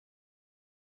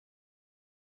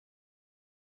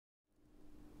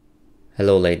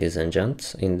Hello ladies and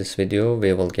gents, in this video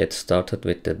we will get started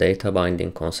with the data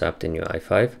binding concept in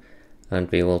UI5 and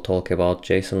we will talk about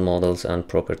JSON models and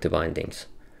property bindings.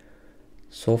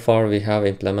 So far we have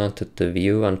implemented the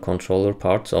view and controller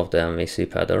parts of the MVC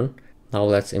pattern. Now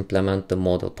let's implement the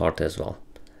model part as well.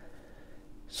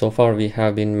 So far we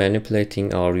have been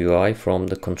manipulating our UI from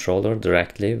the controller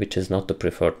directly, which is not the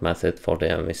preferred method for the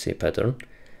MVC pattern.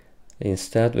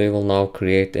 Instead, we will now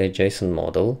create a JSON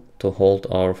model to hold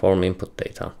our form input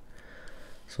data.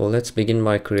 So let's begin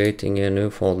by creating a new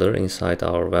folder inside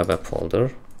our web app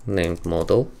folder named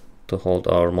model to hold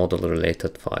our model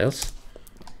related files.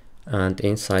 And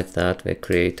inside that we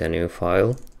create a new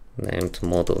file named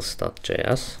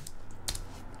models.js.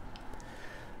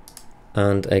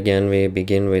 And again we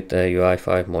begin with a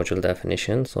UI5 module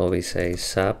definition. So we say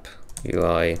SAP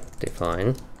UI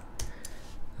define.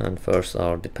 And first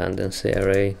our dependency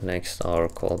array, next our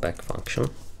callback function.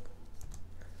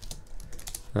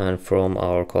 And from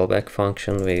our callback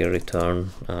function we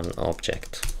return an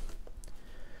object.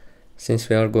 Since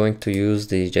we are going to use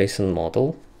the JSON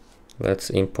model,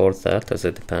 let's import that as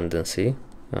a dependency,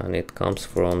 and it comes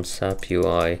from SAP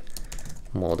UI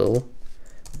model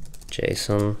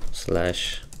JSON/JSON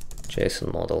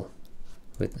model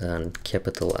with a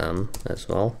capital M as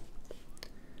well.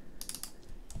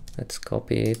 Let's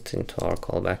copy it into our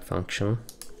callback function.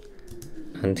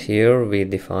 And here we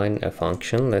define a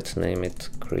function. Let's name it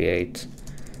create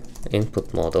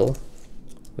input model,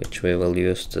 which we will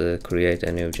use to create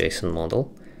a new JSON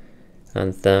model.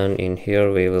 And then in here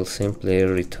we will simply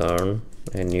return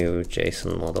a new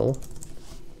JSON model.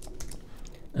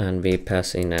 And we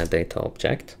pass in a data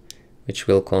object, which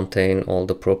will contain all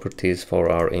the properties for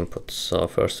our inputs. So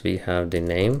first we have the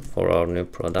name for our new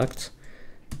product,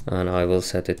 and I will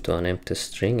set it to an empty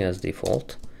string as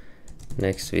default.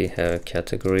 Next we have a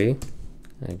category,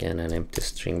 again an empty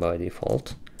string by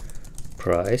default.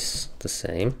 Price, the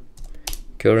same.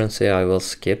 Currency I will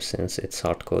skip since it's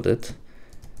hard-coded.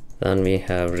 Then we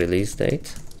have release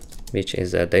date, which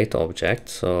is a date object,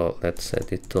 so let's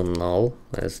set it to null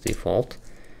as default.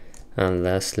 And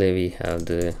lastly we have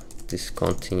the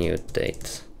discontinued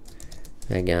date,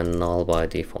 again null by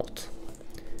default.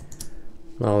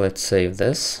 Now let's save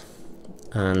this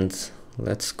and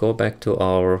let's go back to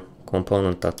our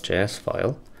component.js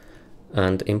file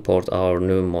and import our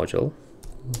new module.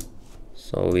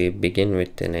 So we begin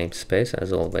with the namespace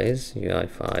as always,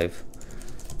 UI5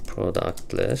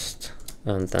 product list,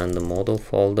 and then the model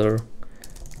folder,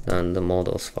 then the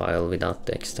models file without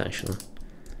the extension.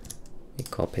 We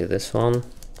copy this one,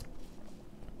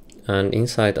 and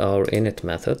inside our init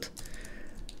method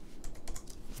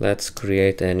let's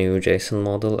create a new JSON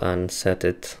model and set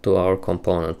it to our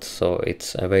component so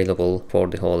it's available for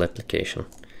the whole application.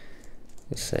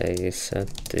 We say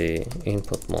set the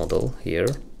input model here,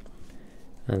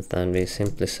 and then we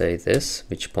simply say this,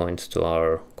 which points to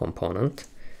our component,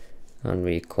 and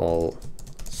we call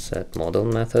set model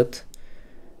method.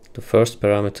 The first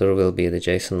parameter will be the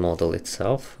JSON model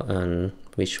itself, and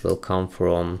which will come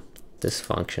from this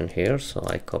function here. So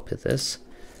I copy this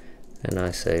and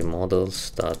I say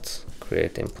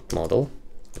models.create input model,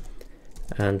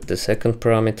 and the second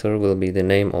parameter will be the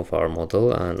name of our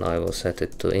model, and I will set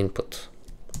it to input.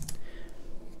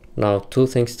 Now two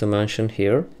things to mention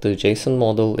here. The JSON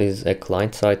model is a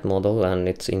client-side model and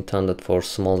it's intended for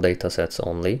small data sets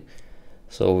only,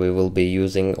 so we will be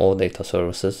using OData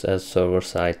services as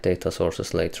server-side data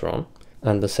sources later on.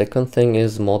 And the second thing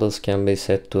is models can be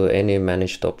set to any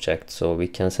managed object. So we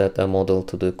can set a model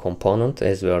to the component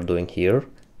as we are doing here,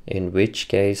 in which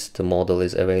case the model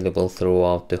is available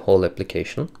throughout the whole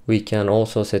application. We can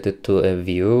also set it to a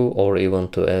view or even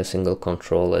to a single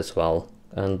control as well.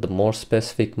 And the more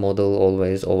specific model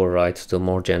always overrides the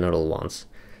more general ones.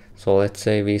 So let's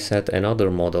say we set another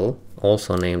model,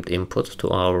 also named input, to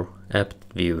our app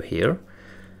view here.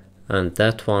 And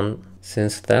that one,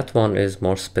 since that one is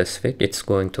more specific, it's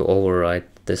going to override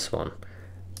this one.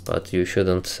 But you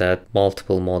shouldn't set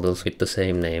multiple models with the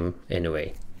same name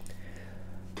anyway.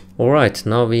 Alright,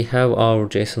 now we have our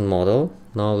JSON model.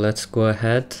 Now let's go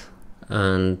ahead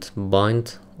and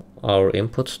bind our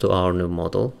inputs to our new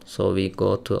model. So we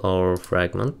go to our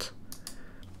fragment.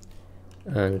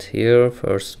 And here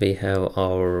first we have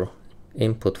our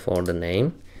input for the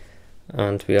name.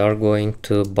 And we are going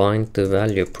to bind the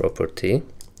value property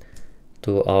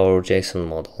to our JSON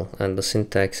model, and the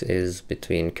syntax is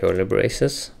between curly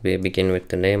braces. We begin with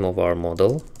the name of our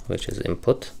model, which is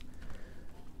input,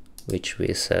 which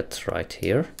we set right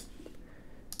here.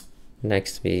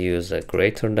 Next we use a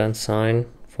greater than sign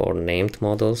for named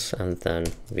models, and then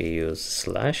we use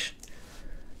slash.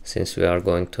 since we are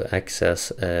going to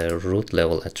access a root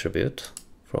level attribute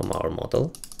from our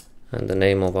model, and the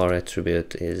name of our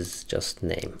attribute is just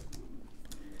name.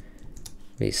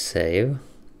 We save.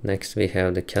 Next we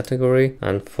have the category,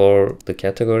 and for the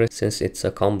category, since it's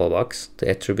a combo box, the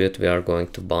attribute we are going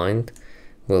to bind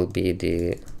will be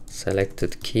the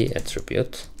selected key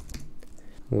attribute,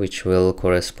 which will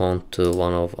correspond to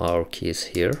one of our keys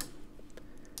here.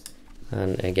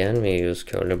 And again we use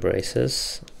curly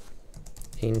braces,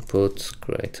 input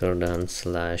greater than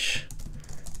slash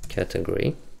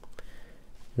category.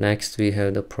 Next we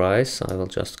have the price. I will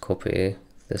just copy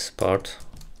this part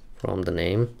from the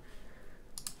name,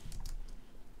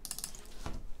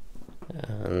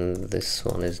 and this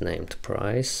one is named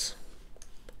price.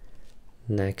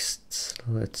 Next,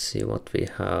 let's see what we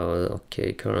have.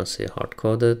 Okay, currency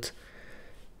hard-coded,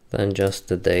 then just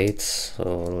the dates.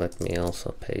 So let me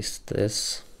also paste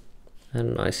this,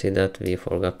 and I see that we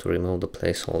forgot to remove the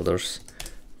placeholders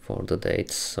for the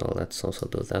dates, so let's also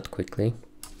do that quickly.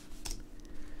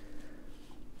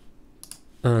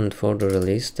 And for the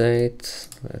release date,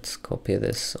 let's copy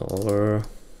this over.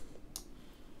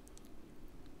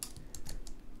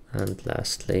 And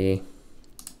lastly,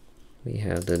 we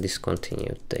have the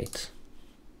discontinued date.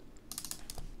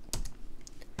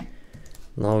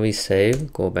 Now we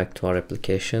save, go back to our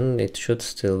application. It should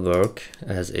still work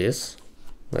as is.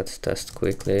 Let's test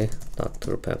quickly.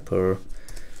 Dr. Pepper,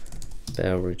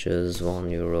 beverages,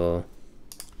 €1,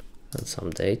 and some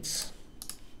dates.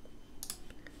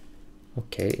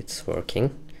 Okay, it's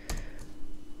working.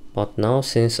 But now,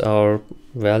 since our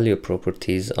value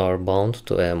properties are bound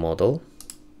to a model,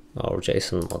 our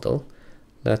JSON model,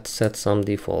 let's set some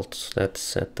defaults. Let's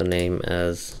set the name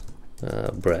as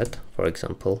bread, for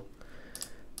example,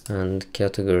 and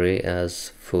category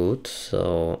as food.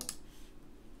 So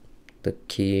the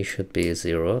key should be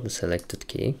 0, the selected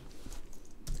key.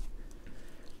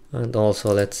 And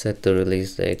also let's set the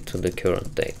release date to the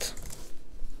current date.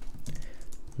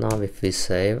 Now if we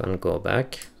save and go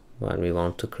back, when we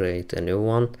want to create a new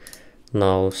one,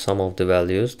 now some of the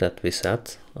values that we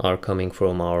set are coming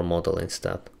from our model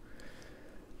instead.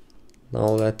 Now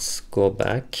let's go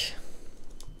back,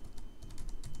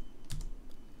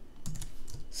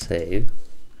 save,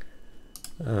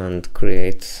 and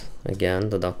create again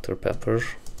the Dr. Pepper,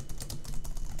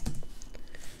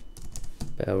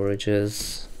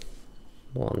 beverages,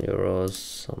 €1,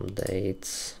 some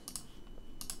dates.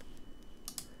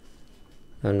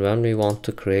 And when we want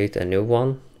to create a new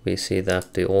one, we see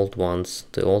that the old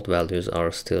values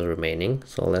are still remaining.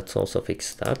 So let's also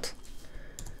fix that.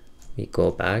 We go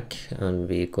back and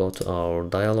we go to our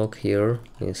dialog here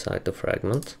inside the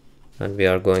fragment, and we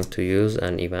are going to use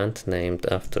an event named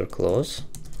after close,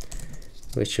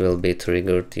 which will be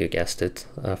triggered, you guessed it,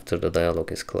 after the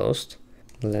dialog is closed.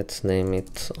 Let's name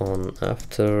it on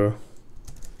after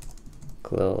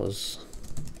close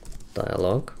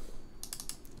dialog.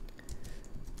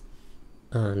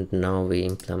 And now we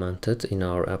implement it in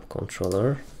our app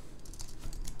controller.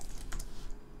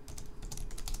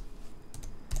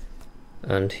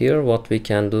 And here what we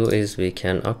can do is we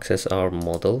can access our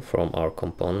model from our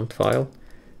component file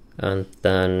and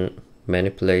then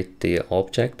manipulate the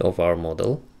object of our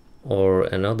model. Or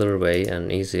another way,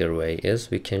 an easier way,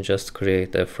 is we can just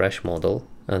create a fresh model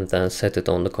and then set it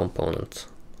on the component.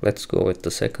 Let's go with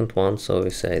the second one. So we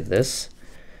say this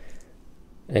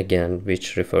again,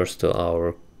 which refers to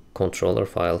our controller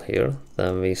file here.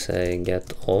 Then we say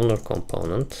get owner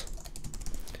component,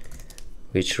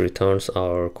 which returns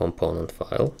our component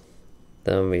file.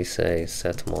 Then we say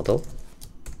set model,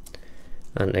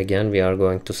 and again we are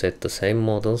going to set the same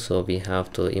model, so we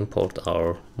have to import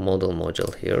our model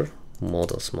module here,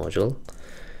 models module.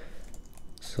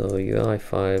 So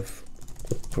UI5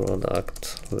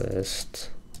 product list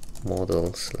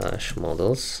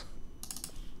model/models.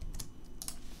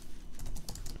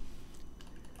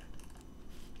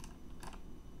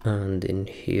 And in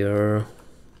here,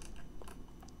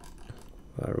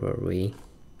 where were we?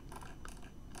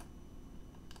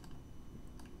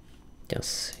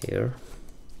 Yes, here.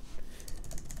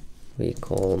 We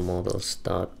call models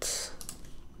dot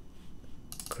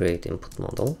create input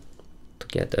model to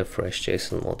get a fresh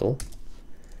JSON model,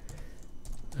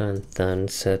 and then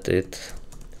set it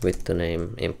with the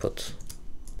name input.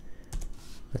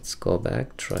 Let's go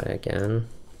back, try again.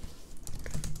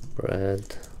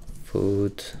 Bread,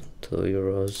 food,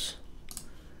 €2,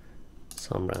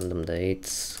 some random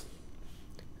dates.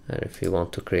 And if we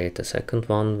want to create a second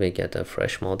one, we get a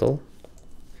fresh model.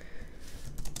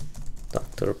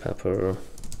 Dr. Pepper,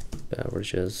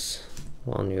 beverages,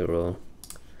 €1,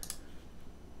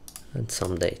 and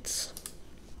some dates.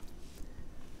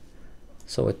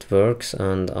 So it works,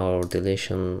 and our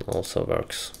deletion also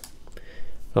works.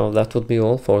 Now that would be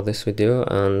all for this video,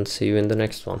 and see you in the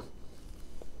next one.